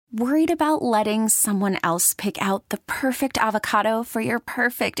Worried about letting someone else pick out the perfect avocado for your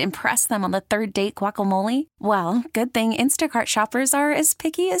perfect impress them on the third date guacamole? Well, good thing Instacart shoppers are as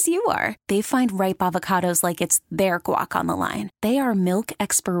picky as you are. They find ripe avocados like it's their guac on the line. They are milk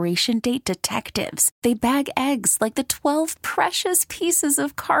expiration date detectives. They bag eggs like the 12 precious pieces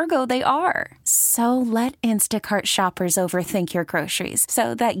of cargo they are. So let Instacart shoppers overthink your groceries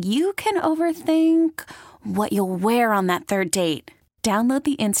so that you can overthink what you'll wear on that third date. Download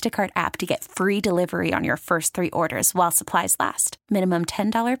the Instacart app to get free delivery on your first 3 orders while supplies last. Minimum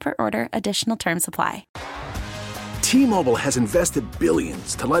 $10 per order. Additional terms apply. T-Mobile has invested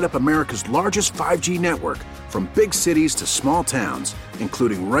billions to light up America's largest 5G network, from big cities to small towns,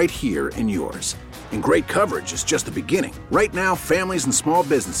 including right here in yours. And great coverage is just the beginning. Right now, families and small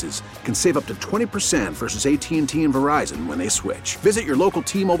businesses can save up to 20% versus AT&T and Verizon when they switch. Visit your local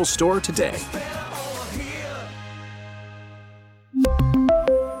T-Mobile store today.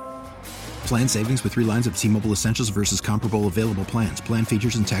 Plan savings with 3 lines of T-Mobile Essentials versus comparable available plans. Plan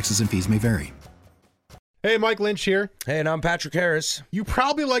features and taxes and fees may vary. Hey, Mike Lynch here. Hey, and I'm Patrick Harris. You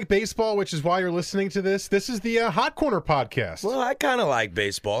probably like baseball, which is why you're listening to this. This is the Hot Corner podcast. Well, I kind of like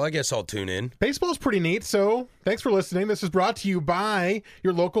baseball. I guess I'll tune in. Baseball's pretty neat, so thanks for listening. This is brought to you by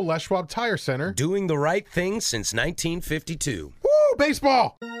your local Les Schwab Tire Center. Doing the right thing since 1952. Woo,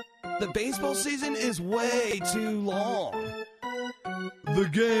 baseball! The baseball season is way too long. The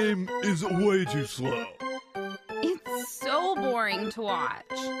game is way too slow. It's so boring to watch.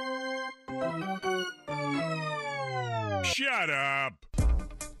 Shut up.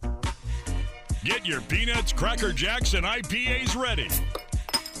 Get your peanuts, Cracker Jacks, and IPAs ready.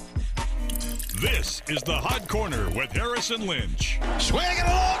 This is the Hot Corner with Harrison Lynch. Swinging a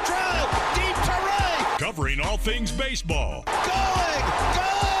long drive, deep to right. Covering all things baseball. Going!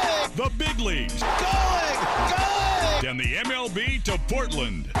 The big leagues. Going! And the MLB to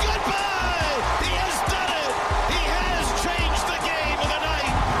Portland. Goodbye! He has done it! He has changed the game of the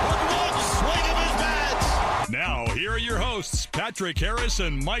night with one swing of his bats! Now, here are your hosts, Patrick Harris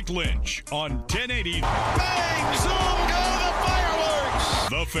and Mike Lynch on 1080. Bang! Zoom! Go the fireworks!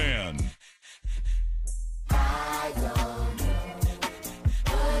 The Fan.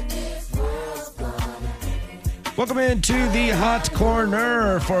 Welcome into the Hot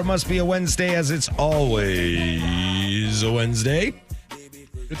Corner for It Must Be a Wednesday, as it's always a Wednesday.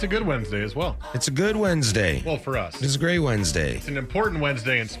 It's a good Wednesday as well. It's a good Wednesday. Well, for us. It's a great Wednesday. It's an important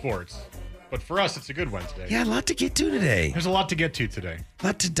Wednesday in sports. But for us, it's a good Wednesday. Yeah, a lot to get to today. There's a lot to get to today. A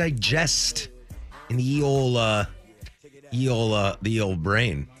lot to digest in the old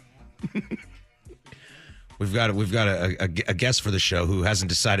brain. We've got a guest for the show who hasn't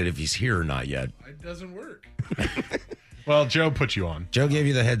decided if he's here or not yet. It doesn't work. Well, Joe put you on. Joe gave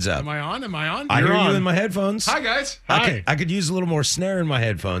you the heads up. Am I on? I hear on. you in my headphones. Hi, guys. Hi. I could use a little more snare in my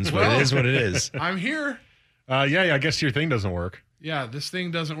headphones, but it is what it is. I'm here. Yeah, I guess your thing doesn't work. Yeah, this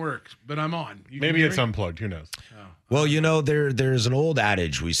thing doesn't work, but I'm on. Maybe it's unplugged. Who knows? Oh. Well, you know, there's an old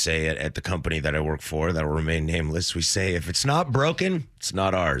adage we say at the company that I work for that will remain nameless. We say, if it's not broken, it's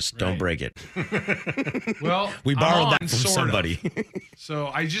not ours. Don't break it. Well, We borrowed that from sort somebody. So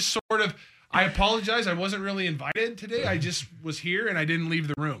I just I apologize. I wasn't really invited today. I just was here and I didn't leave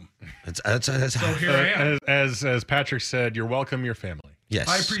the room. That's So here I am. As Patrick said, you're welcome, your family. yes.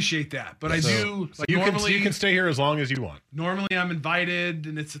 I appreciate that, but So- I do. Like you normally, can stay here as long as you want. normally I'm invited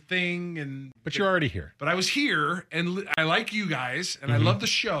and it's a thing, But you're already here. But I was here and I like you guys and I love the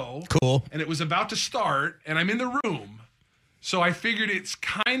show. Cool. And it was about to start and I'm in the room, so I figured it's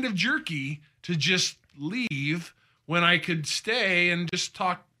kind of jerky to just leave when I could stay and just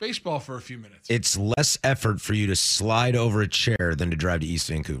talk baseball for a few minutes. It's less effort for you to slide over a chair than to drive to East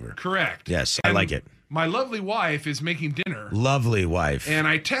Vancouver. Correct. Yes, I And like it. My lovely wife is making dinner. Lovely wife. And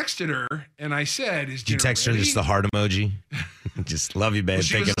I texted her and I said, "Is Did you dinner text her ready?" just the heart emoji? Just love you, babe. Well,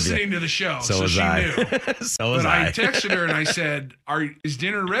 she was Thinking of you. listening to the show, So so was she I. knew. So was But I I. texted her and I said, "Is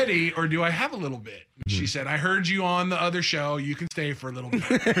dinner ready, or do I have a little bit?" And she said, "I heard you on the other show. You can stay for a little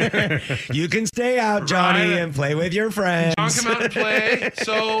bit." You can stay out, Johnny, Right. and play with your friends. John, come out and play.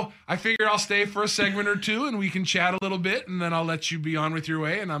 So I figure I'll stay for a segment or two, and we can chat a little bit, and then I'll let you be on with your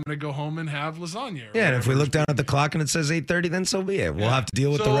way, and I'm going to go home and have lasagna. Yeah, and if we look down at the clock and it says 8:30, then so be it. We'll have to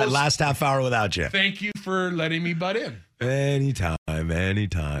deal with So- the last half hour without you. Thank you for letting me butt in. Anytime.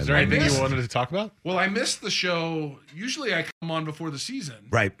 Is there anything you wanted to talk about? Well, I missed the show. Usually I come on before the season.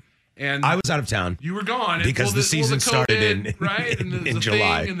 Right. And I was out of town. You were gone because the season started in right and in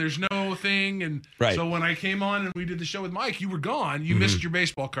July, and there's no thing, and so when I came on and we did the show with Mike, you were gone. You missed your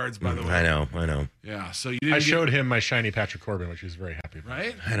baseball cards, by the way. I know. Yeah, so you didn't. I showed him my shiny Patrick Corbin, which he was very happy about.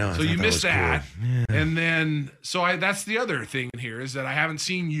 Right. I know. So you missed that, cool. Yeah. and then that's the other thing here is that I haven't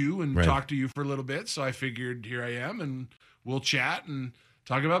seen you and talked to you for a little bit. So I figured here I am, and we'll chat and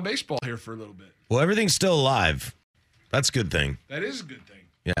talk about baseball here for a little bit. Well, everything's still alive. That's a good thing. That is a good thing.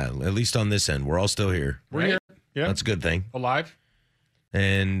 Yeah, at least on this end, we're all still here. We're here. Yeah, that's a good thing. Alive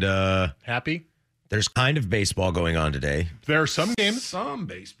and happy. There's kind of baseball going on today. There are some games. Some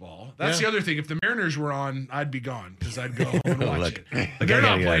baseball. That's the other thing. If the Mariners were on, I'd be gone because I'd go home and watch it. But they're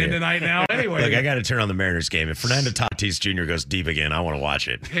not playing tonight now anyway. Look, I got to turn on the Mariners game. If Fernando Tatis Jr. goes deep again, I want to watch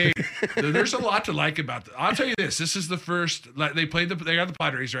it. Hey, there's a lot to like about it. I'll tell you this. This is the first. They got the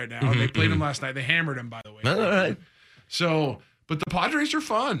Padres right now. They played them last night. They hammered them, by the way. All right. So, but the Padres are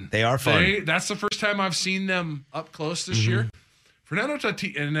fun. They are fun. That's the first time I've seen them up close this year. Fernando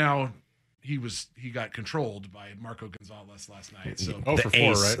Tatis, and now he got controlled by Marco Gonzalez last night. So 0 for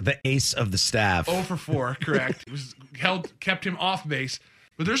 4, right? The ace of the staff. 0 for 4, correct. It kept him off base.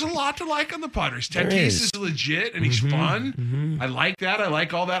 But there's a lot to like on the Padres. Tatis is legit and he's fun. I like that. I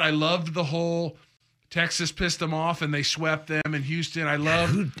like all that. I loved the whole Texas pissed them off and they swept them in Houston. I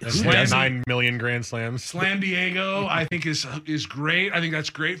love 9 million grand slams. Slam Diego, I think is great. I think that's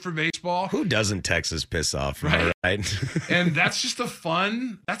great for baseball. Who doesn't Texas piss off? Right. Right? And that's just a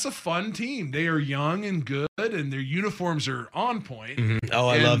fun team. They are young and good and their uniforms are on point. Oh,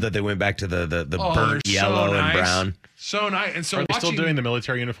 I love that they went back to the burnt yellow and brown. So nice. And so are they still doing the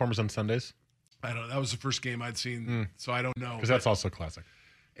military uniforms on Sundays? I don't know. That was the first game I'd seen, so I don't know. Because that's also classic.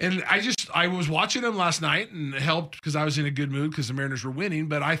 And I was watching them last night and it helped because I was in a good mood because the Mariners were winning.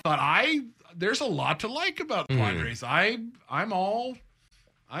 But I thought there's a lot to like about the Padres. I'm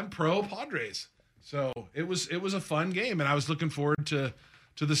pro Padres. So it was a fun game and I was looking forward to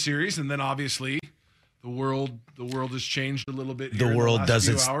the series. And then obviously the world has changed a little bit. The world does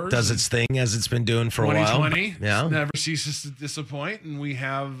its thing as it's been doing for a while. 2020 never ceases to disappoint, and we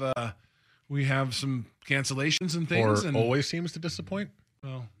have some cancellations and things. Or always seems to disappoint.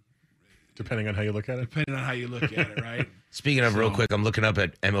 Well, depending on how you look at it. Depending on how you look at it, right? Speaking of real quick, I'm looking up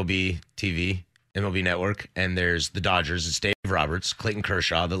at MLB TV, MLB Network, and there's the Dodgers. It's Dave Roberts, Clayton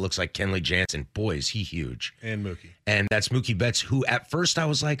Kershaw, that looks like Kenley Jansen. Boy, is he huge. And Mookie. And that's Mookie Betts, who at first I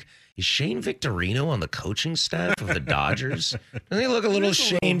was like, is Shane Victorino on the coaching staff of the Dodgers? Doesn't he look a little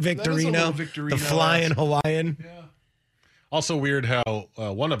Shane Victorino? The flying Hawaiian? Yeah. Also weird how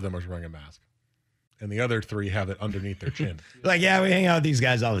one of them was wearing a mask. And the other 3 have it underneath their chin. Like, yeah, we hang out with these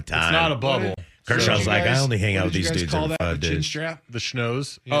guys all the time. It's not a bubble. Kershaw's like, I only hang out with these dudes. Call that the chin strap? The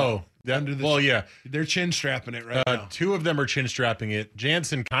schnoz? Yeah. Oh, yeah. They're chin strapping it right now. 2 of them are chin strapping it.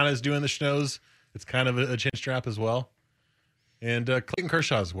 Jansen kind of is doing the schnoz. It's kind of a chin strap as well. And Clayton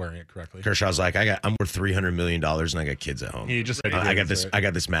Kershaw's wearing it correctly. Kershaw's like, I'm worth $300 million and I got kids at home. He just said I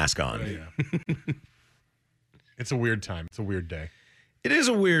got this mask on. Yeah. It's a weird time. It's a weird day. It is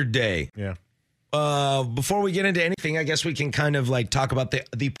a weird day. Yeah. Before we get into anything, I guess we can kind of like talk about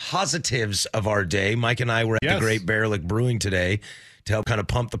the positives of our day. Mike and I were at the Great Bear Lick Brewing today to help kind of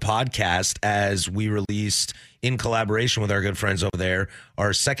pump the podcast as we released, in collaboration with our good friends over there,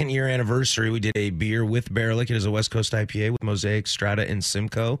 our 2nd year anniversary. We did a beer with Bear Lick. It is a West Coast IPA with Mosaic, Strata, and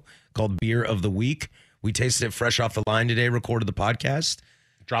Simcoe called Beer of the Week. We tasted it fresh off the line today, recorded the podcast.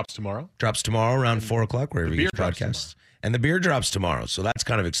 Drops tomorrow. Drops tomorrow around 4 o'clock, wherever you get podcasts. And the beer drops tomorrow, so that's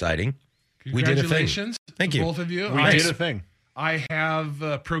kind of exciting. We did a thing. Congratulations. Thank you. Both of you. We did a thing. I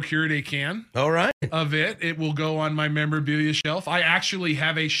have procured a can. All right. Of it. It will go on my memorabilia shelf. I actually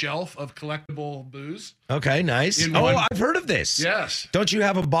have a shelf of collectible booze. Okay, nice. I've heard of this. Yes. Don't you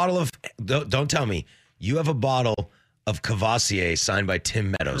have a bottle of, don't tell me, you have a bottle of Cavassier signed by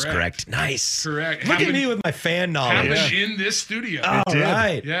Tim Meadows, correct? Nice. Correct. Look at me with my fan knowledge. Happened in this studio. All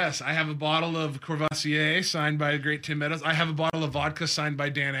right. Yes, I have a bottle of Courvoisier signed by the great Tim Meadows. I have a bottle of vodka signed by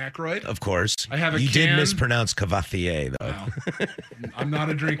Dan Aykroyd. Of course. I have a You can. did mispronounce Cavassier, though. Well, I'm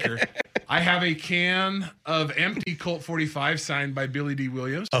not a drinker. I have a can of empty Colt 45 signed by Billy D.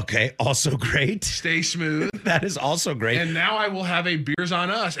 Williams. Okay, also great. Stay smooth. That is also great. And now I will have a Beers on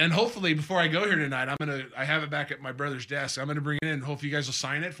Us. And hopefully, before I go here tonight, I have it back at my brother's desk. I'm going to bring it in. Hopefully, you guys will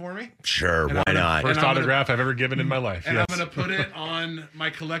sign it for me. Sure, why not? First autograph I've ever given in my life. And I'm going to put it on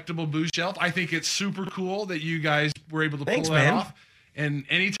my collectible booze shelf. I think it's super cool that you guys were able to pull that off. And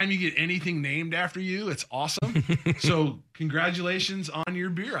anytime you get anything named after you, it's awesome. So congratulations on your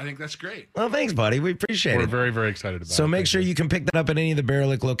beer. I think that's great. Well, thanks, buddy. We appreciate it. We're very, very excited about it. So make sure you can pick that up at any of the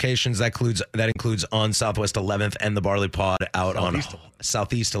Barrel-Lick locations. That includes on Southwest 11th and the Barley Pod out Southeast on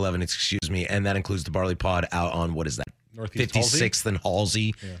Southeast 11th, excuse me. And that includes the Barley Pod out on, what is that? Northeast 56th and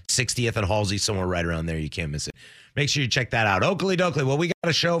Halsey, 60th and Halsey, somewhere right around there. You can't miss it. Make sure you check that out. Oakley Dokley. Well, we got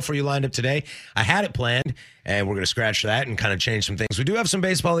a show for you lined up today. I had it planned, and we're going to scratch that and kind of change some things. We do have some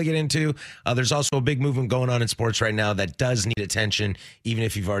baseball to get into. There's also a big movement going on in sports right now that does need attention. Even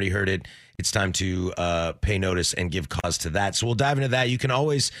if you've already heard it, it's time to pay notice and give cause to that. So we'll dive into that. You can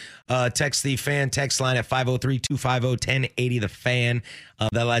always text the fan text line at 503-250-1080, the fan.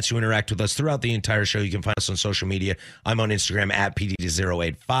 That lets you interact with us throughout the entire show. You can find us on social media. I'm on Instagram at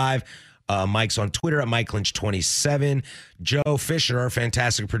PDD085. Mike's on Twitter at MikeLynch27. Joe Fisher, our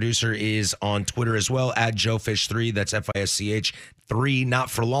fantastic producer, is on Twitter as well at JoeFish3. That's FISCH3. Not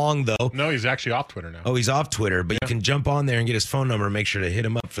for long, though. No, he's actually off Twitter now. Oh, he's off Twitter, but you can jump on there and get his phone number and make sure to hit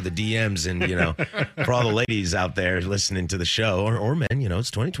him up for the DMs and, for all the ladies out there listening to the show or men,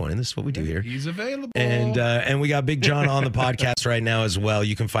 it's 2020. This is what we do here. He's available. And we got Big John on the podcast right now as well.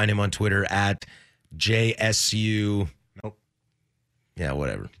 You can find him on Twitter at JSU. Nope. Yeah,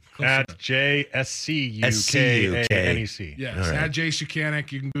 whatever. At JSCUKANEC. Yes, right. at Jay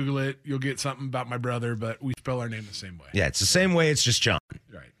Scukanec. You can Google it. You'll get something about my brother, but we spell our name the same way. Yeah, it's the same way. It's just John.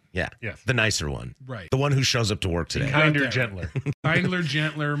 Right. Yeah. Yes. The nicer one. Right. The one who shows up to work today. Kinder, Right there. gentler. Kinder,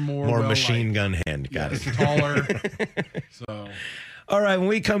 gentler, more machine gun hand. Got it. Taller. So. All right, when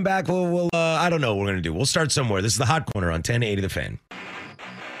we come back, we'll I don't know what we're going to do. We'll start somewhere. This is the Hot Corner on 1080 The Fan.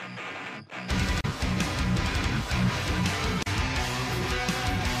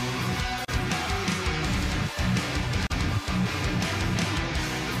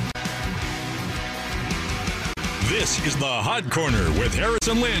 This is the Hot Corner with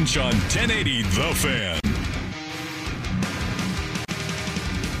Harrison Lynch on 1080 The Fan.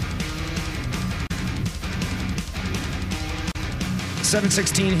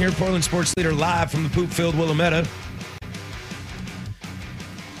 .716 here, Portland Sports Leader, live from the poop-filled Willamette.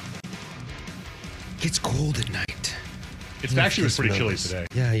 It's cold at night. It actually was pretty chilly today.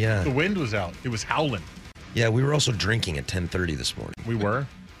 Yeah. The wind was out. It was howling. Yeah, we were also drinking at 10:30 this morning. We were.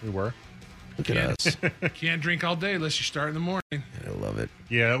 Look at us. Can't drink all day unless you start in the morning. I love it.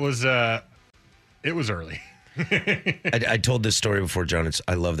 Yeah, it was early. I told this story before, John.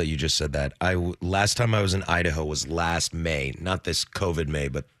 I love that you just said that. Last time I was in Idaho was last May, not this COVID May,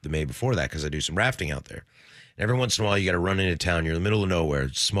 but the May before that, because I do some rafting out there. And every once in a while, you got to run into town. You're in the middle of nowhere,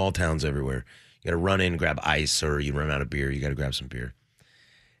 small towns everywhere. You got to run in, grab ice, or you run out of beer. You got to grab some beer.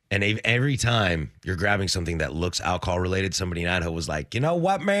 And every time you're grabbing something that looks alcohol related, somebody in Idaho was like, "You know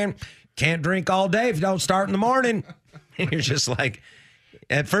what, man? Can't drink all day if you don't start in the morning." And you're just like,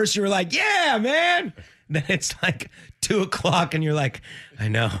 at first you were like, "Yeah, man." Then it's like 2 o'clock and you're like, "I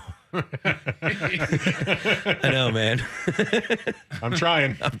know." I know, man. I'm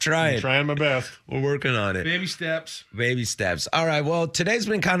trying my best. We're working on it. Baby steps. All right. Well, today's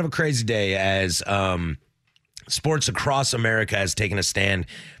been kind of a crazy day as sports across America has taken a stand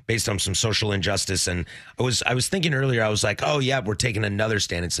based on some social injustice. And I was thinking earlier, I was like, oh yeah, we're taking another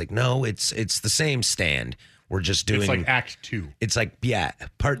stand. It's like, no, it's the same stand. We're just doing. It's like Act 2. It's like, yeah,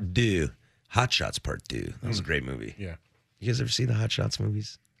 Part 2. Hot Shots Part 2. That was a great movie. Yeah. You guys ever see the Hot Shots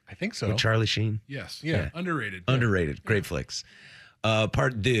movies? I think so. With Charlie Sheen? Yes. Yeah. Underrated. Underrated. Great flicks.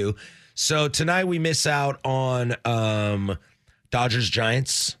 Part 2. So tonight we miss out on Dodgers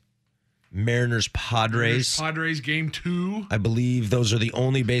Giants, Mariners Padres. Padres game 2. I believe those are the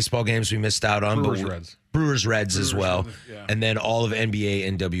only baseball games we missed out on. Brewers Reds as well. Yeah. And then all of NBA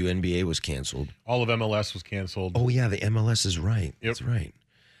and WNBA was canceled. All of MLS was canceled. Oh yeah, the MLS is right. Yep. That's right.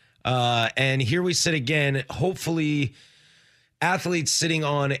 And here we sit again, hopefully athletes sitting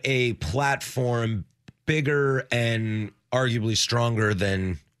on a platform bigger and arguably stronger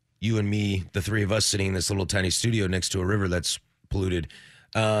than you and me, the three of us sitting in this little tiny studio next to a river that's polluted.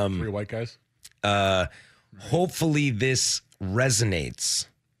 3 white guys. Hopefully this resonates.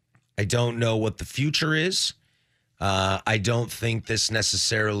 I don't know what the future is. I don't think this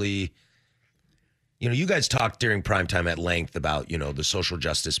necessarily... you guys talked during primetime at length about, the social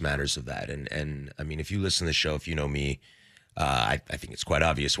justice matters of that. And I mean, if you listen to the show, if you know me, I think it's quite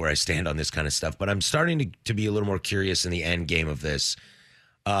obvious where I stand on this kind of stuff. But I'm starting to be a little more curious in the end game of this.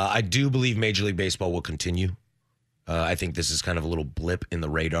 I do believe Major League Baseball will continue. I think this is kind of a little blip in the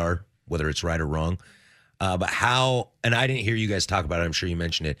radar, whether it's right or wrong. But how, and I didn't hear you guys talk about it, I'm sure you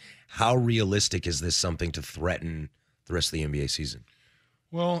mentioned it, how realistic is this something to threaten the rest of the NBA season?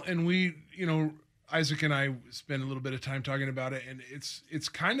 Well, and we, Isaac and I spent a little bit of time talking about it, and it's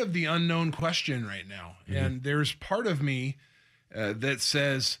kind of the unknown question right now. And there's part of me that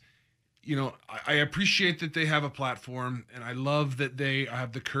says, I appreciate that they have a platform, and I love that they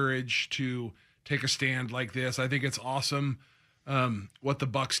have the courage to take a stand like this. I think it's awesome what the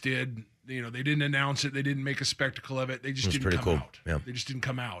Bucks did. They didn't announce it. They didn't make a spectacle of it. They just didn't come out. Yeah. They just didn't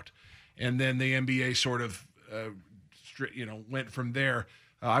come out. And then the NBA sort of, went from there.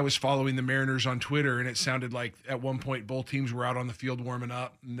 I was following the Mariners on Twitter, and it sounded like at one point both teams were out on the field warming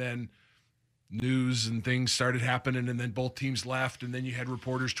up, and then news and things started happening, and then both teams left, and then you had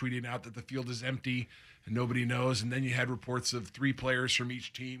reporters tweeting out that the field is empty and nobody knows, and then you had reports of 3 players from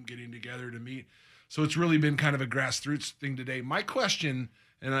each team getting together to meet. So it's really been kind of a grassroots thing today. My question,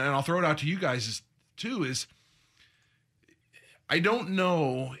 and I'll throw it out to you guys is I don't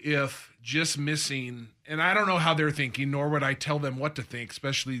know if just missing, and I don't know how they're thinking, nor would I tell them what to think,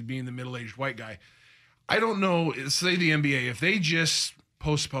 especially being the middle-aged white guy. I don't know, say the NBA, if they just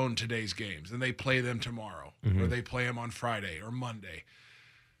postpone today's games and they play them tomorrow, or they play them on Friday or Monday,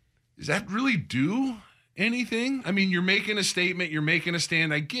 does that really do anything? I mean, you're making a statement, you're making a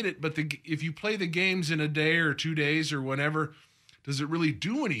stand, I get it, but if you play the games in a day or 2 days or whenever, does it really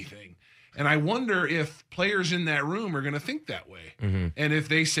do anything? And I wonder if players in that room are going to think that way. And if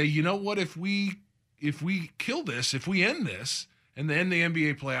they say, you know what, if we kill this, if we end this and end the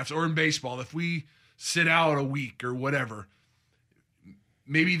NBA playoffs, or in baseball, if we sit out a week or whatever,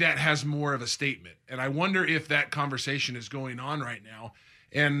 maybe that has more of a statement. And I wonder if that conversation is going on right now.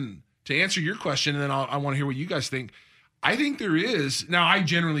 And to answer your question, and then I want to hear what you guys think, I think there is. Now, I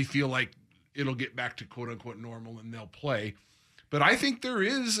generally feel like it'll get back to quote-unquote normal and they'll play. But I think there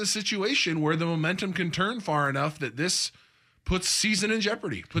is a situation where the momentum can turn far enough that this puts season in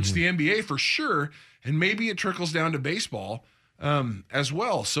jeopardy, puts the NBA for sure, and maybe it trickles down to baseball as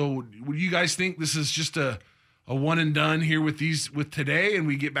well. So would you guys think this is just a one and done here with today, and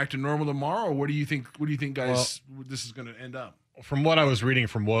we get back to normal tomorrow? Or what do you think, guys, this is going to end up? From what I was reading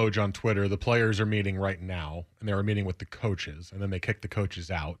from Woj on Twitter, the players are meeting right now, and they were meeting with the coaches, and then they kicked the coaches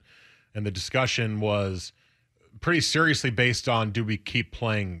out. And the discussion was pretty seriously based on, do we keep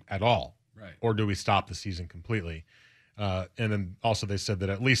playing at all? Right. Or do we stop the season completely? And then also they said that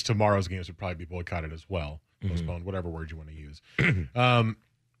at least tomorrow's games would probably be boycotted as well, postponed, whatever word you want to use.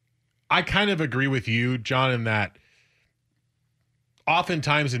 I kind of agree with you, John, in that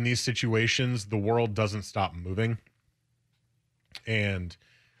oftentimes in these situations, the world doesn't stop moving. And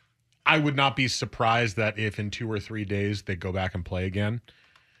I would not be surprised that if in 2 or 3 days they go back and play again.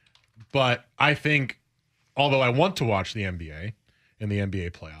 But I think, although I want to watch the NBA and the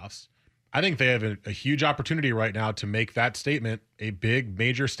NBA playoffs, I think they have a huge opportunity right now to make that statement, a big,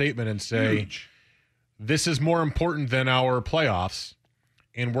 major statement, and say, this is more important than our playoffs,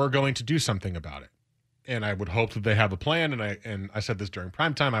 and we're going to do something about it. And I would hope that they have a plan, and I said this during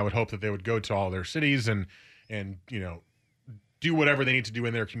primetime, I would hope that they would go to all their cities and do whatever they need to do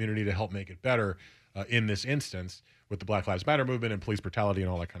in their community to help make it better in this instance with the Black Lives Matter movement and police brutality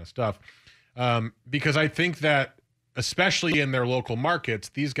and all that kind of stuff. Because I think that, especially in their local markets,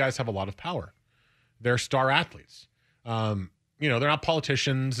 these guys have a lot of power. They're star athletes. They're not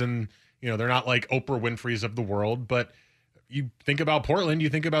politicians, and they're not like Oprah Winfrey's of the world. But you think about Portland, you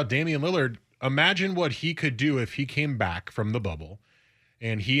think about Damian Lillard. Imagine what he could do if he came back from the bubble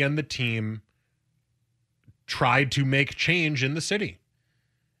and he and the team tried to make change in the city.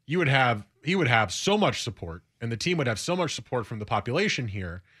 He would have so much support, and the team would have so much support from the population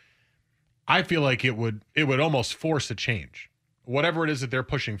here. I feel like it would almost force a change. Whatever it is that they're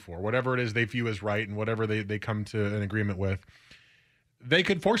pushing for, whatever it is they view as right, and whatever they come to an agreement with, they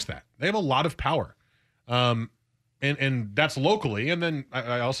could force that. They have a lot of power. And that's locally. And then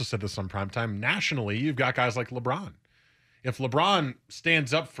I also said this on primetime, nationally, you've got guys like LeBron. If LeBron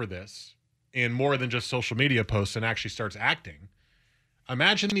stands up for this in more than just social media posts and actually starts acting,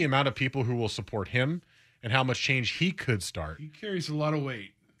 imagine the amount of people who will support him and how much change he could start. He carries a lot of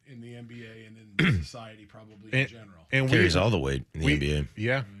weight in the NBA and in society, probably in general. And carries all the weight in the NBA.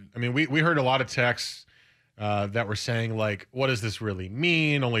 Yeah. I mean, we heard a lot of texts that were saying, like, what does this really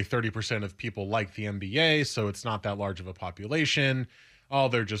mean? Only 30% of people like the NBA, so it's not that large of a population. Oh,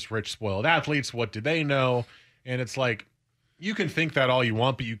 they're just rich, spoiled athletes. What do they know? And it's like, you can think that all you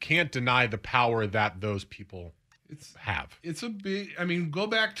want, but you can't deny the power that those people have. It's a big, go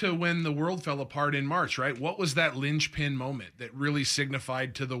back to when the world fell apart in March, right? What was that linchpin moment that really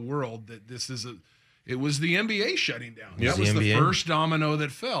signified to the world that it was the NBA shutting down. That was the first domino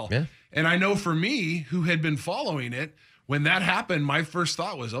that fell. Yeah. And I know for me, who had been following it, when that happened, my first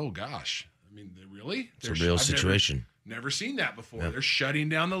thought was, oh gosh, really? It's a real situation. Never seen that before. Yeah. They're shutting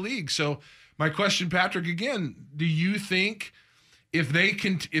down the league. So my question, Patrick, again, do you think if they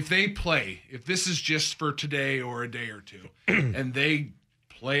play, if this is just for today or a day or two, and they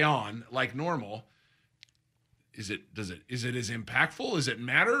play on like normal, is it as impactful? Does it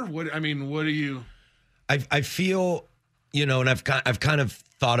matter? What do you? I feel, and I've kind of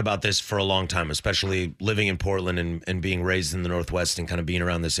thought about this for a long time, especially living in Portland and being raised in the Northwest and kind of being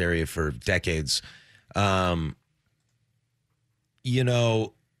around this area for decades.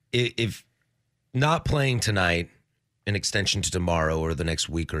 If not playing tonight, an extension to tomorrow or the next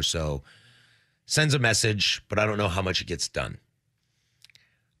week or so sends a message, but I don't know how much it gets done.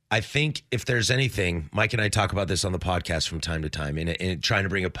 I think if there's anything, Mike and I talk about this on the podcast from time to time, and trying to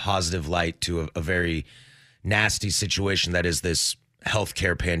bring a positive light to a very nasty situation that is this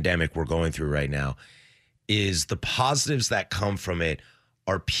healthcare pandemic we're going through right now, is the positives that come from it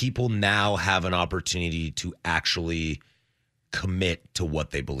are people now have an opportunity to actually commit to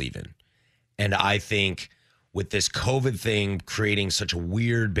what they believe in. And I think with this COVID thing creating such a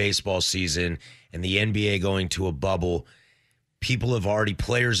weird baseball season and the NBA going to a bubble, people have already,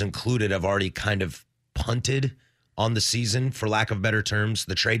 players included, have already kind of punted on the season, for lack of better terms.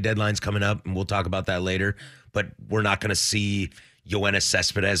 The trade deadline's coming up, and we'll talk about that later. But we're not going to see Yoenis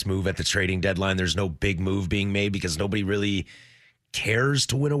Cespedes move at the trading deadline. There's no big move being made because nobody really cares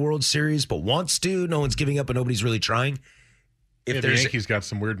to win a World Series, but wants to. No one's giving up, and nobody's really trying. The Yankees got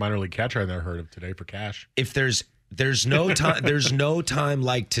some weird minor league catcher I never heard of today for cash. If there's no time, there's no time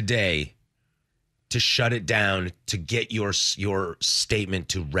like today to shut it down, to get your statement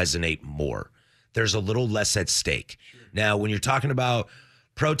to resonate more. There's a little less at stake. Sure. Now, when you're talking about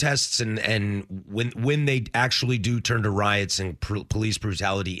protests and when they actually do turn to riots and police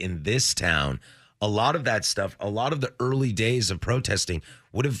brutality in this town, a lot of that stuff, a lot of the early days of protesting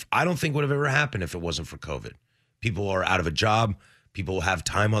I don't think would have ever happened if it wasn't for COVID. People are out of a job. People have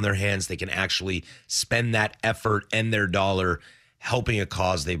time on their hands. They can actually spend that effort and their dollar helping a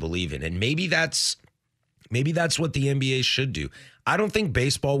cause they believe in. And maybe that's what the NBA should do. I don't think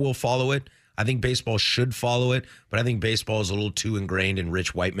baseball will follow it. I think baseball should follow it, but I think baseball is a little too ingrained in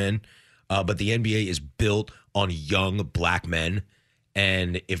rich white men. But the NBA is built on young black men,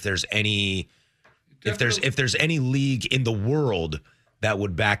 and if there's any league in the world that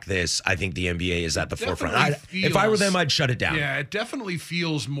would back this, I think the NBA is at the forefront. If I were them, I'd shut it down. Yeah, it definitely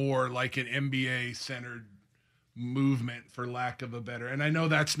feels more like an NBA-centered movement, for lack of a better. And I know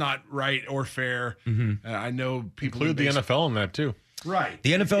that's not right or fair. Mm-hmm. I know people include the NFL in that too. Right.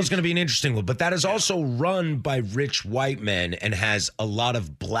 The NFL is going to be an interesting one, but that is also run by rich white men and has a lot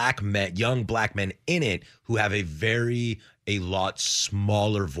of black men, young black men in it who have a lot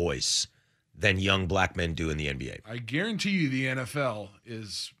smaller voice than young black men do in the NBA. I guarantee you the NFL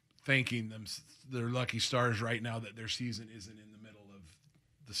is thanking their lucky stars right now that their season isn't in the middle of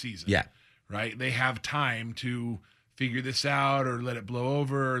the season. Yeah. Right? They have time to figure this out or let it blow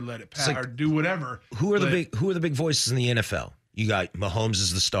over or let it pass or do whatever. Who are the big voices in the NFL? You got Mahomes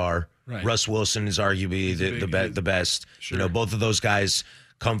is the star. Right. Russ Wilson is arguably the best. Sure. Both of those guys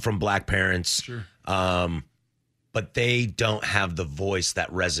come from black parents. Sure. But they don't have the voice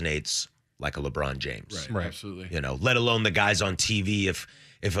that resonates like a LeBron James. Right. Absolutely. Let alone the guys on TV.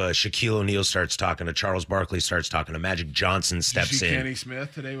 If a Shaquille O'Neal starts talking, a Charles Barkley starts talking, a Magic Johnson steps Did you see in. Kenny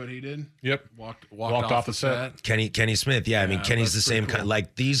Smith today, what he did? Yep. Walked off the set. Kenny Smith, yeah. I mean, Kenny's the same kind.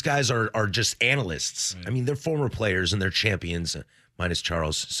 Like, these guys are just analysts. Right. I mean, they're former players and they're champions. Minus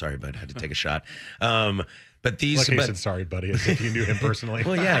Charles. Sorry, bud. Had to take a shot. But these, like he said, sorry, buddy, as if you knew him personally.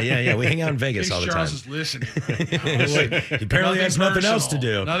 Well, yeah. We hang out in Vegas all the time. Charles is listening. Right he apparently has nothing else to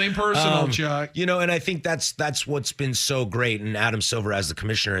do. Nothing personal, Chuck. And I think that's what's been so great. And Adam Silver, as the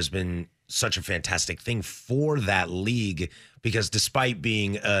commissioner, has been such a fantastic thing for that league, because despite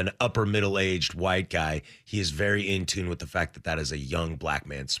being an upper middle-aged white guy, he is very in tune with the fact that is a young black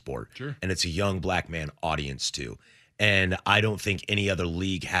man sport. Sure. And it's a young black man audience too. And I don't think any other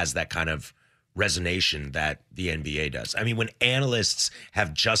league has that kind of resonation that the NBA does. I mean, when analysts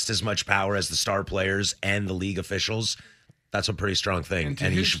have just as much power as the star players and the league officials, that's a pretty strong thing,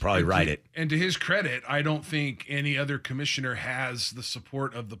 and he should probably write it. And to his credit, I don't think any other commissioner has the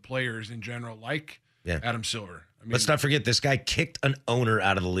support of the players in general like Adam Silver. I mean, let's not forget, this guy kicked an owner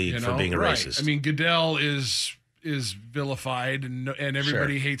out of the league for being a racist. I mean, Goodell is vilified, and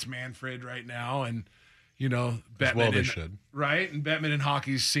everybody hates Manfred right now, and Bettman should. Right? And Bettman in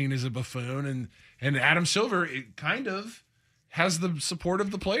hockey's seen as a buffoon, and Adam Silver kind of has the support of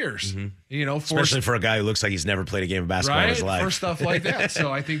the players. Mm-hmm. Especially for a guy who looks like he's never played a game of basketball in his life. For stuff like that.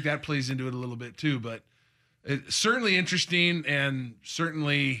 So I think that plays into it a little bit too. But it's certainly interesting and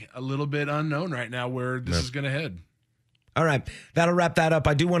certainly a little bit unknown right now where this is going to head. All right. That'll wrap that up.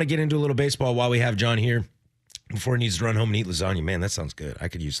 I do want to get into a little baseball while we have John here before he needs to run home and eat lasagna. Man, that sounds good. I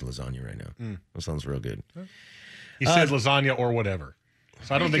could use some lasagna right now. That sounds real good. He said lasagna or whatever.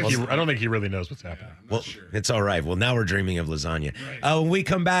 So I don't think he really knows what's happening. Well, it's all right. Well, now we're dreaming of lasagna. Right. When we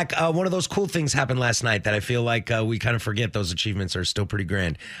come back, one of those cool things happened last night that I feel like we kind of forget. Those achievements are still pretty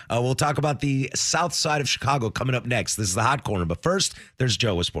grand. We'll talk about the south side of Chicago coming up next. This is the Hot Corner. But first, there's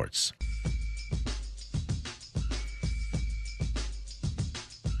Joe with sports.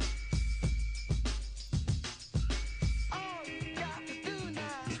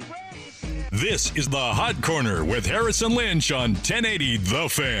 This is the Hot Corner with Harrison Lynch on 1080 The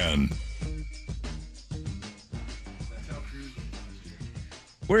Fan.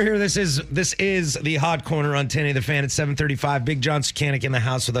 We're here. This is the Hot Corner on 1080 The Fan at 7:35. Big John Scukanec in the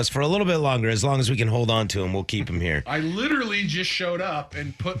house with us for a little bit longer. As long as we can hold on to him, we'll keep him here. I literally just showed up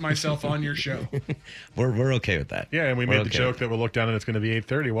and put myself on your show. We're okay with that. Yeah, and we made the joke that we'll look down and it's going to be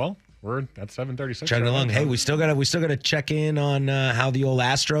 8:30. Well, we're at 7:36. Chugging along. Hey, we still gotta check in on how the old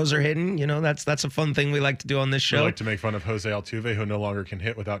Astros are hitting. You know, that's a fun thing we like to do on this show. We like to make fun of Jose Altuve, who no longer can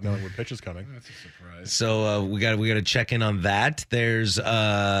hit without knowing what pitch is coming. That's a surprise. So we got to check in on that. There's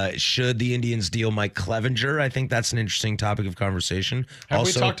should the Indians deal Mike Clevenger? I think that's an interesting topic of conversation. Have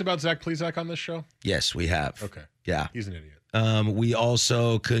we talked about Zach Plesac on this show? Yes, we have. Okay. Yeah, he's an idiot. We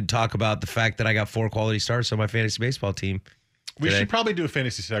also could talk about the fact that I got 4 quality starts on my fantasy baseball team. We should probably do a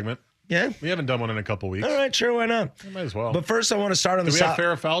fantasy segment. Yeah, we haven't done one in a couple weeks. All right, sure, why not? We might as well. But first, I want to start on do we have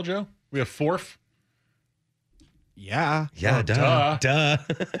fair or foul, Joe? We have fourth. Yeah. Yeah, duh.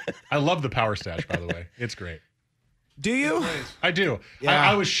 I love the power stash, by the way. It's great. Do you? I do. Yeah.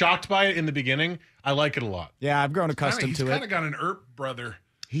 I was shocked by it in the beginning. I like it a lot. Yeah, I've grown accustomed to it. He's kind of got an Earp brother.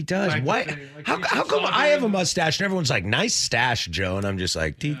 He does. Why? How come I have a mustache and everyone's like, nice stash, Joe? And I'm just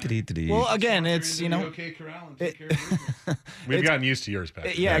like, Well, again, it's, We've gotten used to yours,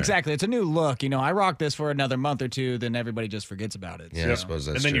 Pat. Yeah, exactly. It's a new look. You know, I rock this for another month or two, then everybody just forgets about it. Yeah, I suppose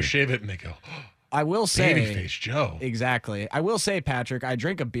that's And then true. you shave it and they go, I will say, babyface Joe. Exactly. I will say, Patrick, I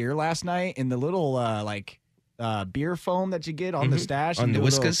drank a beer last night in the little beer foam that you get on the stash. On and the do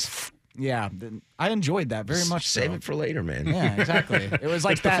a little- whiskas? Yeah, I enjoyed that very much. Save it for later, man. Yeah, exactly. It was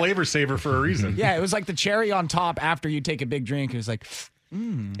like it's the flavor saver for a reason. Yeah, it was like the cherry on top after you take a big drink. It was like,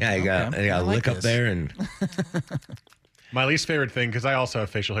 yeah, you got to lick up there and. My least favorite thing, because I also have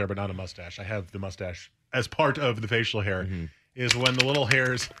facial hair, but not a mustache. I have the mustache as part of the facial hair, is when the little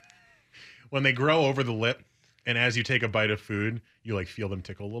hairs, when they grow over the lip, and as you take a bite of food, you like feel them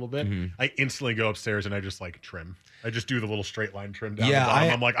tickle a little bit. I instantly go upstairs and I just like trim. I just do the little straight line trim down the bottom.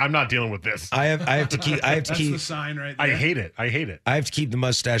 I'm like, I'm not dealing with this. I have to keep. That's the sign right there. I hate it. I have to keep the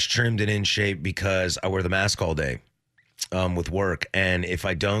mustache trimmed and in shape because I wear the mask all day with work, and if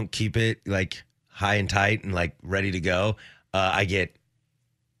I don't keep it like high and tight and like ready to go, I get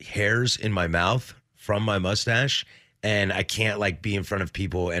hairs in my mouth from my mustache. And I can't like be in front of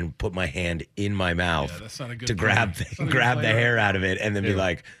people and put my hand in my mouth to grab the hair out of it and then be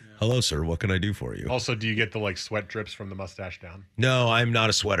like, hello, sir, what can I do for you? Also, do you get the like sweat drips from the mustache down? No, I'm not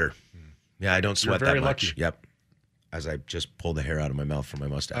a sweater. Yeah, I don't sweat very that much. lucky. Yep. As I just pull the hair out of my mouth from my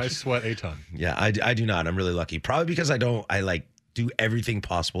mustache. I sweat a ton. Yeah, I do not. I'm really lucky. Probably because I like do everything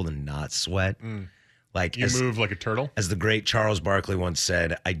possible to not sweat. Like you move like a turtle. As the great Charles Barkley once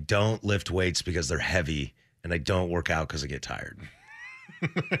said, I don't lift weights because they're heavy. And I don't work out because I get tired.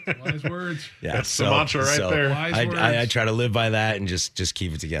 Wise words. Yeah, that's the mantra right there. I try to live by that and just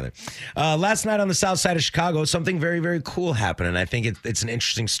keep it together. Last night on the south side of Chicago, something very, very cool happened. And I think it's an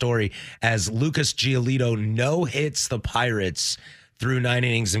interesting story as Lucas Giolito no-hits the Pirates through 9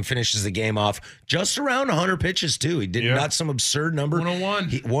 innings and finishes the game off just around 100 pitches, too. He did not some absurd number.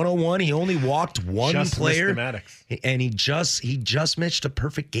 101. 101. He only walked one player. Missed the and he just matched a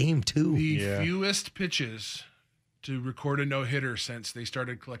perfect game, too. The fewest pitches to record a no-hitter since they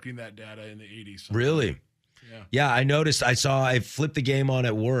started collecting that data in the 80s. Really? Yeah, I noticed. I flipped the game on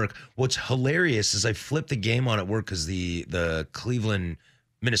at work. What's hilarious is I flipped the game on at work because the Cleveland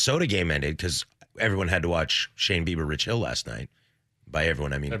Minnesota game ended because everyone had to watch Shane Bieber, Rich Hill last night. By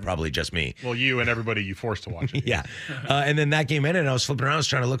everyone, I mean probably just me. Well, you and everybody you forced to watch it. Yeah. And then that game ended, and I was flipping around. I was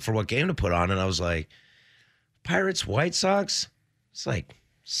trying to look for what game to put on, and I was like, Pirates, White Sox? It's like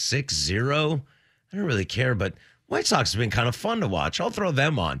 6-0. I don't really care, but White Sox have been kind of fun to watch. I'll throw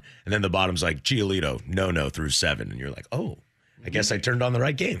them on. And then the bottom's like, Giolito, no through 7. And you're like, oh, I guess I turned on the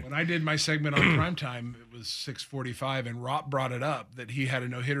right game. When I did my segment on primetime, it was 6:45, and Rob brought it up that he had a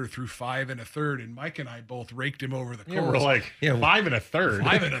no-hitter through 5 1/3, and Mike and I both raked him over the coals. We're like 5 1/3.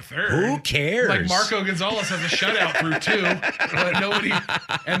 5 1/3. Who cares? Like Marco Gonzalez has a shutout through 2, but nobody.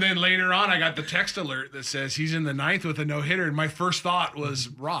 And then later on, I got the text alert that says he's in the 9th with a no-hitter, and my first thought was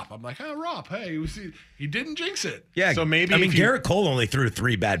Rob. I'm like, oh, Rob, hey, he didn't jinx it. Yeah, so maybe Garrett Cole only threw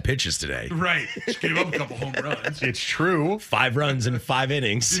 3 bad pitches today. Right, just gave up a couple home runs. It's true. 5 runs in 5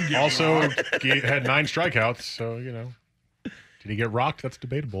 innings. Also, he had 9 strikeouts, so, did he get rocked? That's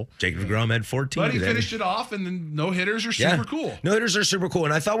debatable. Jacob deGrom had 14 But he today. finished it off, and then no-hitters are super cool. No-hitters are super cool.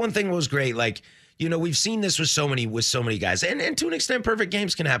 And I thought one thing was great, like, we've seen this with so many guys. And to an extent, perfect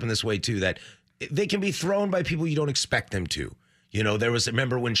games can happen this way, too, that they can be thrown by people you don't expect them to.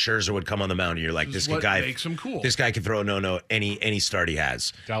 Remember when Scherzer would come on the mound and you're like, this guy makes him cool. This guy can throw any start he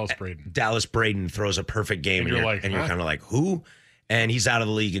has. Dallas Braden throws a perfect game and you're kind of like, who? And he's out of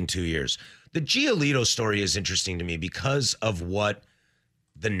the league in 2 years. The Giolito story is interesting to me because of what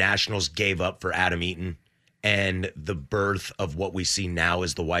the Nationals gave up for Adam Eaton and the birth of what we see now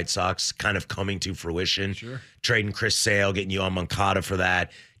as the White Sox kind of coming to fruition. Sure. Trading Chris Sale, getting Yohan Moncada for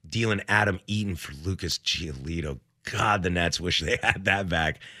that, dealing Adam Eaton for Lucas Giolito. God, the Nats wish they had that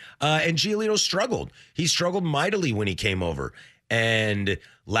back. And Giolito struggled. He struggled mightily when he came over. And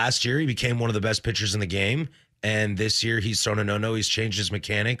last year, he became one of the best pitchers in the game. And this year, he's thrown a no-no. He's changed his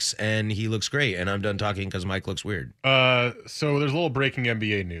mechanics, and he looks great. And I'm done talking because Mike looks weird. So there's a little breaking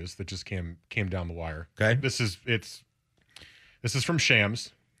NBA news that just came down the wire. Okay. This is from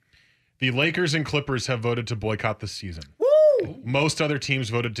Shams. The Lakers and Clippers have voted to boycott this season. Woo! Most other teams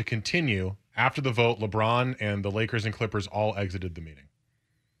voted to continue. After the vote, LeBron and the Lakers and Clippers all exited the meeting.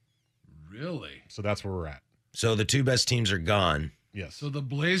 Really? So that's where we're at. So the 2 best teams are gone. Yes. So the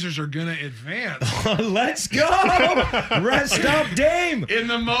Blazers are going to advance. Let's go! Rest up, Dame! In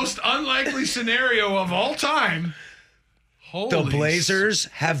the most unlikely scenario of all time. The Blazers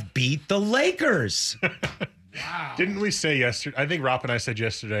have beat the Lakers. Wow. Didn't we say yesterday? I think Rob and I said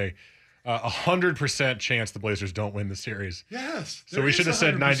yesterday, 100% chance the Blazers don't win the series. Yes. So we should have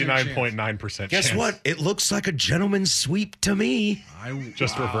said 99.9% chance. Guess what? It looks like a gentleman's sweep to me.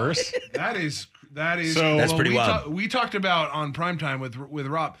 Just reverse? That is so, that's pretty wild. We talked about on primetime with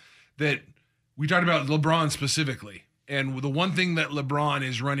Rob that we talked about LeBron specifically. And the one thing that LeBron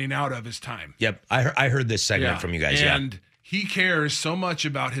is running out of is time. Yep. I heard this segment from you guys. And he cares so much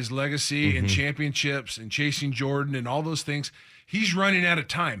about his legacy and championships and chasing Jordan and all those things. He's running out of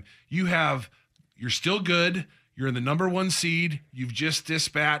time. You're still good. You're in the number 1 seed. You've just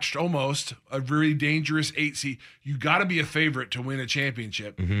dispatched almost a very dangerous 8 seed. You got to be a favorite to win a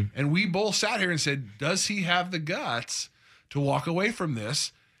championship. And we both sat here and said, does he have the guts to walk away from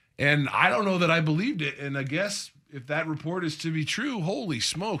this? And I don't know that I believed it. And I guess if that report is to be true, holy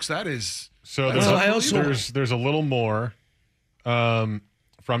smokes, that is. So there's a little more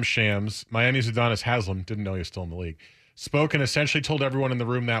from Shams. Miami's Udonis Haslem, didn't know he was still in the league, spoke and essentially told everyone in the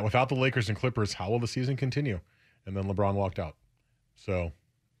room that without the Lakers and Clippers, how will the season continue? And then LeBron walked out. So,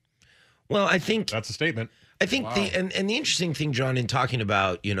 well, I think that's a statement. I think the interesting thing, John, in talking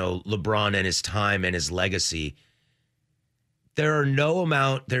about, LeBron and his time and his legacy,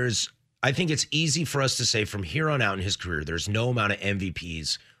 I think it's easy for us to say from here on out in his career, there's no amount of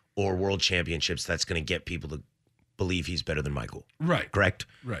MVPs or world championships that's going to get people to believe he's better than Michael. Right. Correct?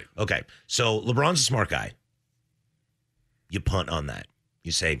 Right. Okay. So LeBron's a smart guy. You punt on that.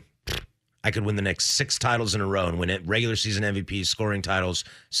 You say, I could win the next 6 titles in a row and win it, regular season MVPs, scoring titles,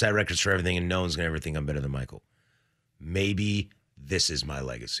 set records for everything, and no one's going to ever think I'm better than Michael. Maybe this is my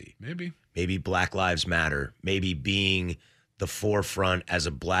legacy. Maybe Black Lives Matter. Maybe being the forefront as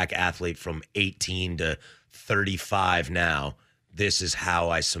a black athlete from 18 to 35 now. This is how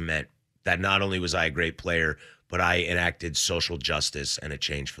I cement that not only was I a great player, but I enacted social justice and a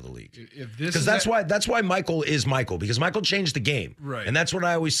change for the league. Because that's why Michael is Michael, because Michael changed the game. Right. And that's what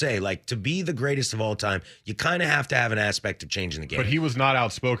I always say. Like, to be the greatest of all time, you kind of have to have an aspect of changing the game. But he was not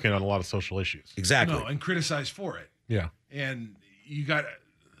outspoken on a lot of social issues. Exactly. No, and criticized for it. Yeah. And you got,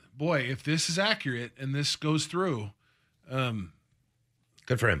 boy, if this is accurate and this goes through,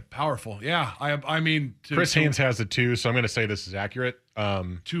 good for him. Powerful. Yeah. I mean, Chris Haynes has it too, so I'm going to say this is accurate. I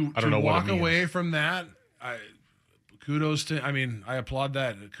don't know what it means. Walk away from that, kudos to, I applaud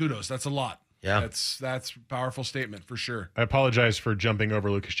that. Kudos. That's a lot. Yeah. That's a powerful statement for sure. I apologize for jumping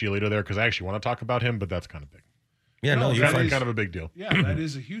over Lucas Giolito there because I actually want to talk about him, but that's kind of big. Yeah, no, you're kind of a big deal. Yeah, that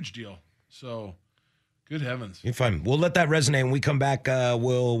is a huge deal. So, good heavens. You're fine. We'll let that resonate. When we come back,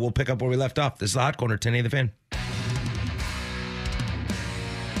 we'll pick up where we left off. This is the Hot Corner, 10A The Fan.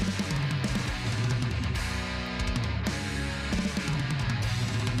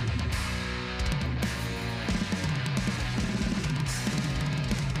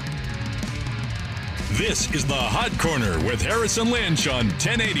 This is the Hot Corner with Harrison Lynch on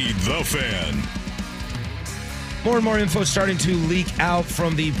 1080 The Fan. More and more info starting to leak out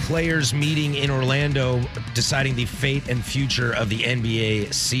from the players' meeting in Orlando, deciding the fate and future of the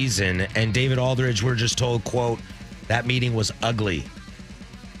NBA season. And David Aldridge, we're just told, quote, that meeting was ugly.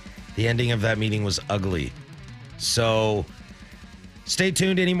 The ending of that meeting was ugly. So stay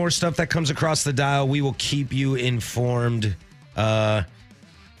tuned. Any more stuff that comes across the dial, we will keep you informed.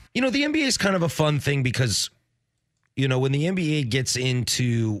 The NBA is kind of a fun thing because, when the NBA gets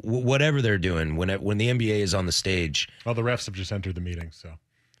into whatever they're doing, when the NBA is on the stage. Well, the refs have just entered the meeting, so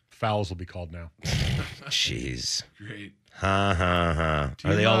fouls will be called now. Jeez. Great. Are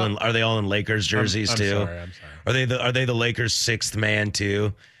they all in Lakers jerseys too? I'm sorry. Are they the Lakers' sixth man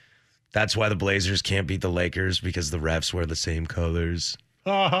too? That's why the Blazers can't beat the Lakers because the refs wear the same colors.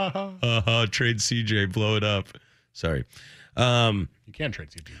 Trade CJ, blow it up. Sorry. You can trade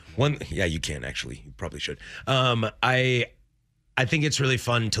CJ. Yeah, you can actually. You probably should. I think it's really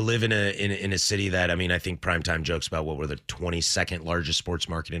fun to live in a city that, I think Primetime jokes about what we're the 22nd largest sports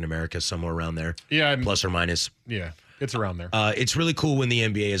market in America, somewhere around there. Yeah, plus or minus. Yeah, it's around there. It's really cool when the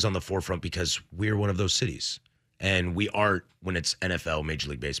NBA is on the forefront because we're one of those cities, and we aren't when it's NFL, Major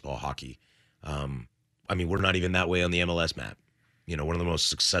League Baseball, hockey. We're not even that way on the MLS map. One of the most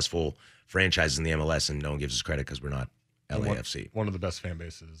successful franchises in the MLS, and no one gives us credit because we're not LAFC. One of the best fan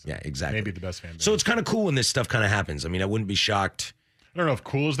bases. Yeah, exactly. Maybe the best fan base. So it's kind of cool when this stuff kind of happens. I wouldn't be shocked. I don't know if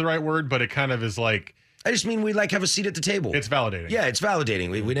cool is the right word, but it kind of is like. I just mean we have a seat at the table. It's validating. Yeah, it's validating.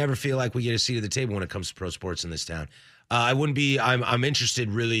 We never feel like we get a seat at the table when it comes to pro sports in this town. I'm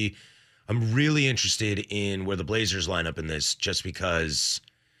interested really. I'm really interested in where the Blazers line up in this just because.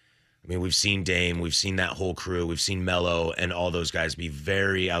 We've seen Dame, we've seen that whole crew, we've seen Melo and all those guys be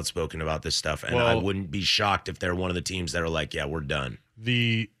very outspoken about this stuff. And I wouldn't be shocked if they're one of the teams that are like, yeah, we're done.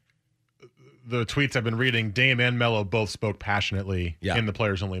 The tweets I've been reading, Dame and Melo both spoke passionately in the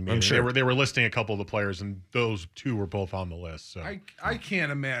players only meeting. Sure. They were listing a couple of the players, and those two were both on the list. So I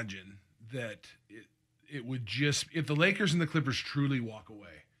can't imagine that it would just, if the Lakers and the Clippers truly walk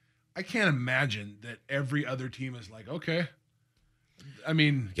away, I can't imagine that every other team is like, okay.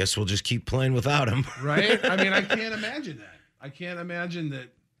 Guess we'll just keep playing without him. Right? I can't imagine that. I can't imagine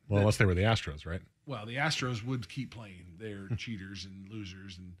that. Well, unless they were the Astros, right? Well, the Astros would keep playing. They're cheaters and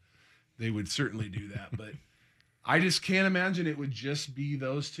losers, and they would certainly do that. But I just can't imagine it would just be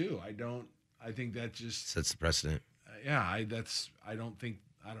those two. I think that just sets the precedent. I don't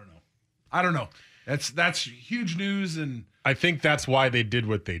know. That's huge news, and I think that's why they did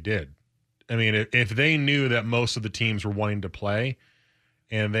what they did. If they knew that most of the teams were wanting to play,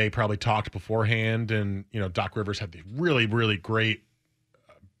 and they probably talked beforehand, and Doc Rivers had the really, really great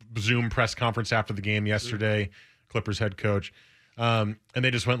Zoom press conference after the game yesterday, Clippers head coach, and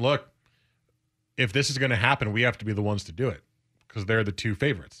they just went, look, if this is going to happen, we have to be the ones to do it because they're the two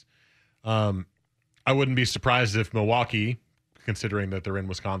favorites. I wouldn't be surprised if Milwaukee, considering that they're in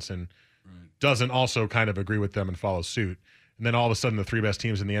Wisconsin, doesn't also kind of agree with them and follow suit. And then all of a sudden, the three best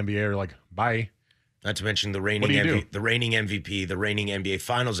teams in the NBA are like, bye. Not to mention the reigning MVP, the reigning NBA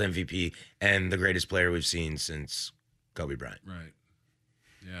Finals MVP, and the greatest player we've seen since Kobe Bryant. Right.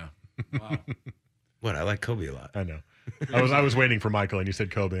 Yeah. Wow. What? I like Kobe a lot. I know. I was waiting for Michael, and you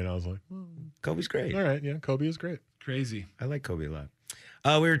said Kobe, and I was like, Kobe's great. All right, yeah, Kobe is great. Crazy. I like Kobe a lot.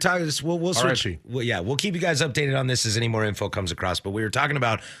 We were talking. We'll switch. We'll keep you guys updated on this as any more info comes across. But we were talking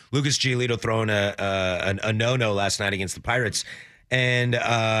about Lucas Giolito throwing a no-no last night against the Pirates, and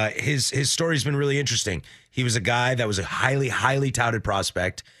his story's been really interesting. He was a guy that was a highly touted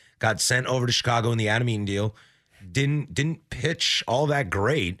prospect, got sent over to Chicago in the Adam Eaton deal, didn't pitch all that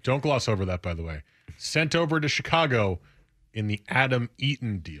great. Don't gloss over that, by the way. Sent over to Chicago in the Adam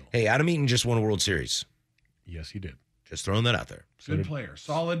Eaton deal. Hey, Adam Eaton just won a World Series. Yes, he did. Just throwing that out there. Good player.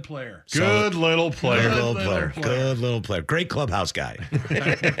 Solid player. Good little player. Good little player. Great clubhouse guy.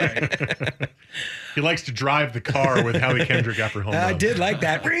 He likes to drive the car with Howie Kendrick after home run. I did like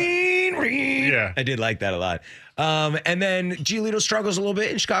that. Yeah. I did like that a lot. And then Giolito struggles a little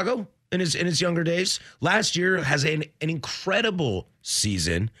bit in Chicago in his younger days. Last year has an incredible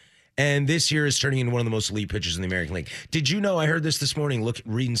season. And this year is turning into one of the most elite pitchers in the American League. Did you know, I heard this morning,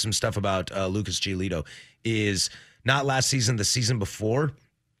 reading some stuff about Lucas Giolito, is not last season, the season before,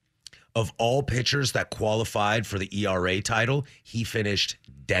 of all pitchers that qualified for the ERA title, he finished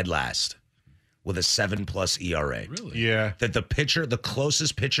dead last with a 7+ ERA. Really? Yeah. That the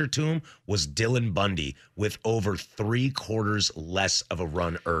closest pitcher to him was Dylan Bundy with over 3/4 less of a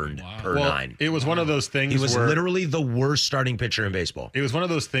run earned per 9. It was one of those things. He was literally the worst starting pitcher in baseball. It was one of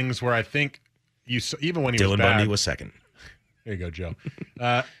those things where I think even when he Dylan was bad, Bundy was second. There you go, Joe.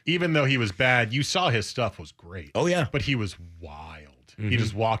 Even though he was bad, you saw his stuff was great. Oh, yeah. But he was wild. He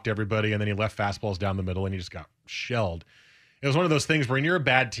just walked everybody, and then he left fastballs down the middle, and he just got shelled. It was one of those things where when you're a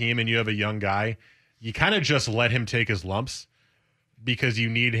bad team and you have a young guy, you kind of just let him take his lumps because you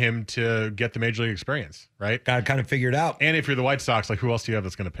need him to get the major league experience, right? Got to kind of figure it out. And if you're the White Sox, like, who else do you have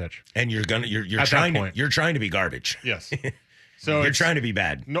that's going to pitch? And you're trying to be garbage. Yes. So you're trying to be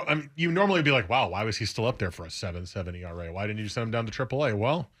bad. No, I mean, you normally be like, wow, why was he still up there for a 7.7 ERA? Why didn't you send him down to AAA?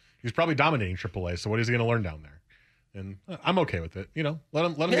 Well, he's probably dominating AAA, so what is he going to learn down there? And I'm okay with it.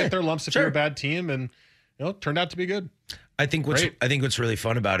 Let them get their lumps if you're a bad team, and it turned out to be good. I think what's really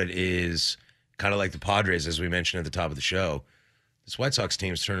fun about it is kind of like the Padres, as we mentioned at the top of the show. This White Sox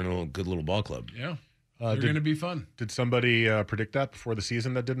team is turning into a good little ball club. Yeah, they're going to be fun. Did somebody predict that before the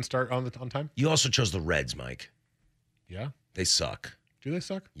season that didn't start on time? You also chose the Reds, Mike. Yeah, they suck. Do they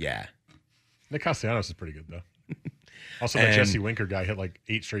suck? Yeah. Nick Castellanos is pretty good though. Also, that Jesse Winker guy hit like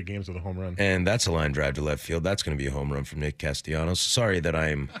 8 straight games with a home run. And that's a line drive to left field. That's going to be a home run from Nick Castellanos. Sorry that I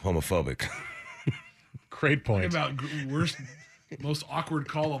am homophobic. Great point. Talk about worst, most awkward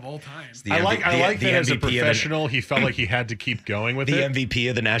call of all time. I like that as a professional, he felt like he had to keep going with the it. The MVP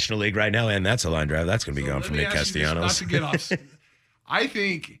of the National League right now, and that's a line drive. That's going to be going from Nick Castellanos. Not to get off. I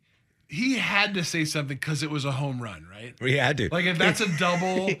think he had to say something because it was a home run, right? We had to. Like if that's a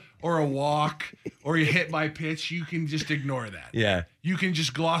double or a walk or you hit by pitch, you can just ignore that. Yeah. You can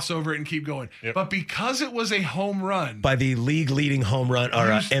just gloss over it and keep going. Yep. But because it was a home run. By the league-leading home run or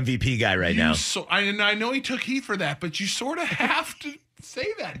MVP guy right now. I know he took heat for that, but you sort of have to say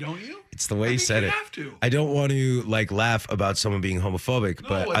that, don't you? It's the way he said it. You have to. I don't want to laugh about someone being homophobic,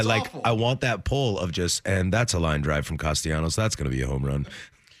 but I want that pull of and that's a line drive from Castellanos. That's going to be a home run.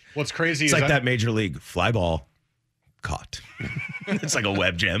 What's crazy is like that major league fly ball caught. It's like a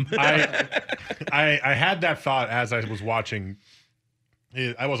web gem. I had that thought as I was watching.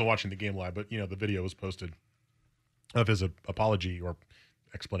 I wasn't watching the game live, but the video was posted of his apology or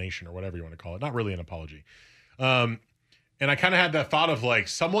explanation or whatever you want to call it. Not really an apology. And I kind of had that thought of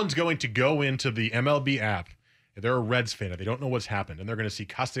someone's going to go into the MLB app. They're a Reds fan. They don't know what's happened, and they're going to see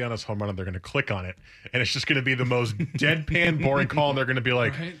Castellanos home run, and they're going to click on it, and it's just going to be the most deadpan, boring call, and they're going to be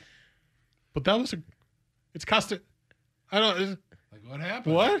like, right? "But that was it's Castellanos." I don't what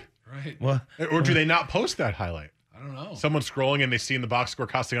happened? What? Right? What? Or do they not post that highlight? I don't know. Someone's scrolling and they see in the box score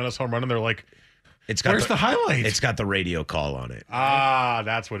Castellanos home run, and they're like, "Where's the highlight?" It's got the radio call on it. Ah,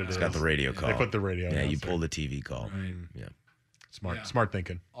 that's what it is. It's got the radio call. They put the radio. Yeah, you pull the TV call. Right. Yeah. Smart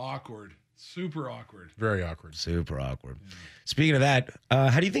thinking. Awkward. Super awkward. Very awkward. Super awkward. Yeah. Speaking of that,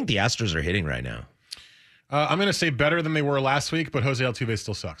 how do you think the Astros are hitting right now? I'm going to say better than they were last week, but Jose Altuve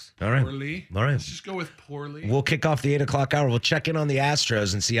still sucks. All right. Poorly. All right. Let's just go with poorly. We'll kick off the 8 o'clock hour. We'll check in on the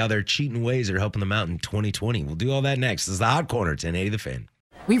Astros and see how their cheating ways are helping them out in 2020. We'll do all that next. This is the Hot Corner, 1080 The Fan.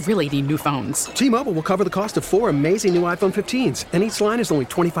 We really need new phones. T-Mobile will cover the cost of 4 amazing new iPhone 15s, and each line is only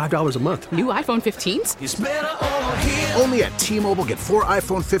 $25 a month. New iPhone 15s? It's better over here. Only at T-Mobile, get 4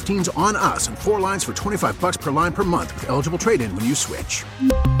 iPhone 15s on us and 4 lines for $25 per line per month with eligible trade-in when you switch.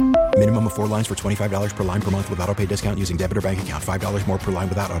 Minimum of 4 lines for $25 per line per month with autopay discount using debit or bank account. $5 more per line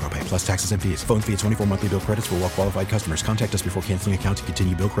without autopay, plus taxes and fees. Phone fee at 24 monthly bill credits for well-qualified customers. Contact us before canceling account to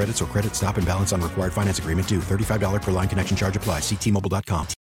continue bill credits or credit stop and balance on required finance agreement due. $35 per line connection charge applies. See T-Mobile.com.